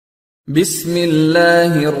بسم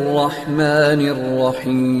الله الرحمن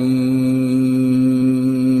الرحيم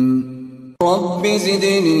رب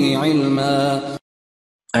زدني علما.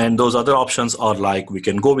 And those other options are like we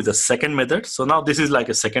can go with the second method. So now this is like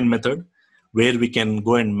a second method where we can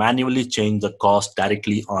go and manually change the cost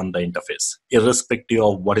directly on the interface, irrespective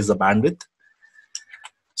of what is the bandwidth.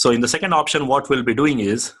 So in the second option, what we'll be doing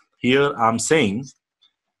is, here I'm saying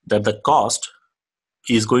that the cost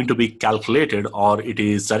is going to be calculated, or it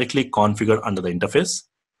is directly configured under the interface,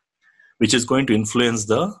 which is going to influence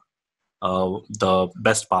the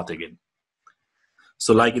best path again.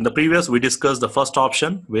 So like in the previous, we discussed the first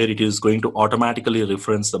option where it is going to automatically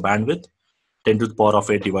reference the bandwidth 10 to the power of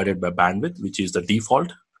 8 divided by bandwidth, which is the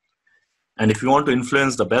default. And if you want to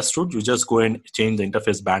influence the best route, you just go and change the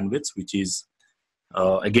interface bandwidth, which is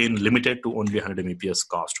again limited to only 100 Mbps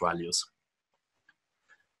cost values.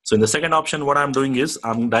 So in the second option, what I'm doing is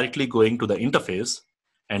I'm directly going to the interface,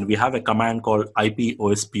 and we have a command called IP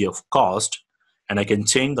OSPF cost, and I can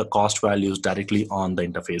change the cost values directly on the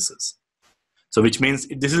interfaces. So which means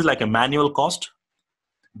this is like a manual cost.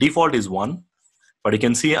 Default is 1, but you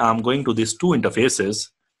can see I'm going to these two interfaces.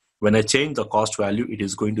 When I change the cost value, it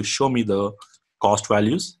is going to show me the cost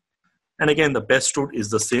values. And again, the best route is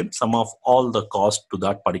the same, sum of all the cost to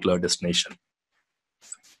that particular destination.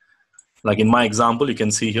 Like in my example, you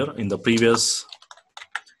can see here in the previously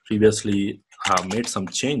I have made some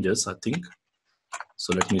changes, I think.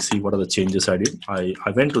 So let me see what are the changes I did. I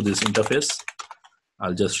went to this interface.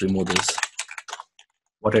 I'll just remove this.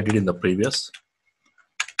 What I did in the previous,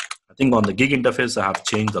 I think on the gig interface, I have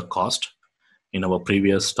changed the cost in our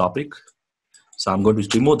previous topic. So I'm going to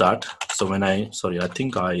remove that. So when I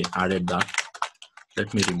think I added that.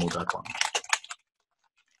 Let me remove that one.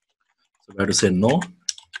 So we have to say no,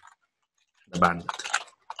 the bandwidth.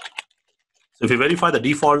 So if you verify the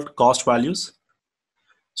default cost values,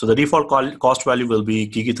 so the default cost value will be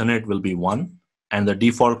gig Ethernet will be 1, and the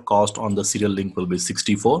default cost on the serial link will be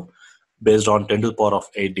 64 based on 10 to the power of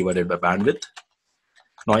 8 divided by bandwidth.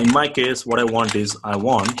 Now in my case, what I want is I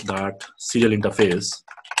want that serial interface,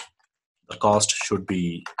 the cost should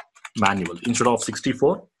be manual. Instead of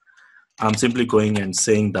 64, I'm simply going and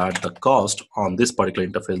saying that the cost on this particular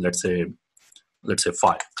interface, let's say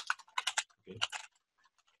 5. Okay.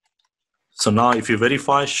 So now if you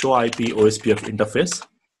verify show IP OSPF interface,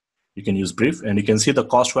 you can use brief, and you can see the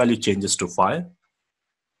cost value changes to 5.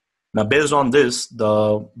 Now based on this,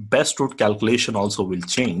 the best route calculation also will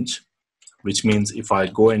change, which means if I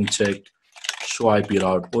go and check show IP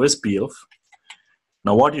route OSPF,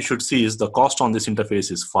 now what you should see is the cost on this interface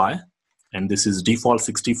is 5, and this is default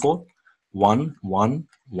 64, 1, 1,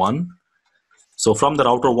 1. So from the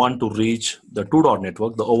router 1 to reach the 2-dot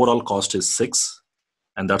network, the overall cost is 6,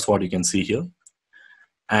 and that's what you can see here.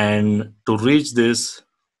 And to reach this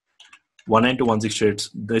 192.168,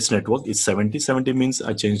 this network is 70. 70 means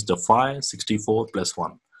I changed the 5, 64 plus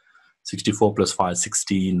 1. 64 plus 5,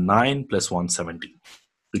 69 plus 1, 70.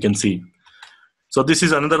 You can see. So this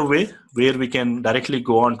is another way where we can directly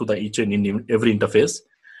go on to the each and every interface,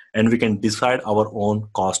 and we can decide our own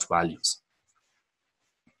cost values.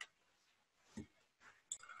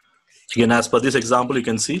 Again, as per this example, you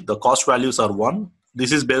can see the cost values are 1.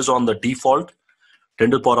 This is based on the default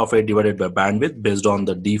 10 to the power of 8 divided by bandwidth, based on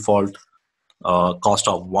the default cost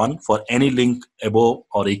of 1 for any link above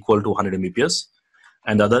or equal to 100 Mbps,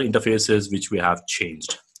 and other interfaces which we have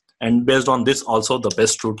changed. And based on this also, the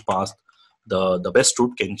best route path, the best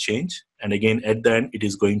route can change. And again, at the end, it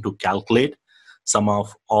is going to calculate some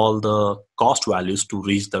of all the cost values to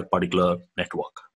reach that particular network.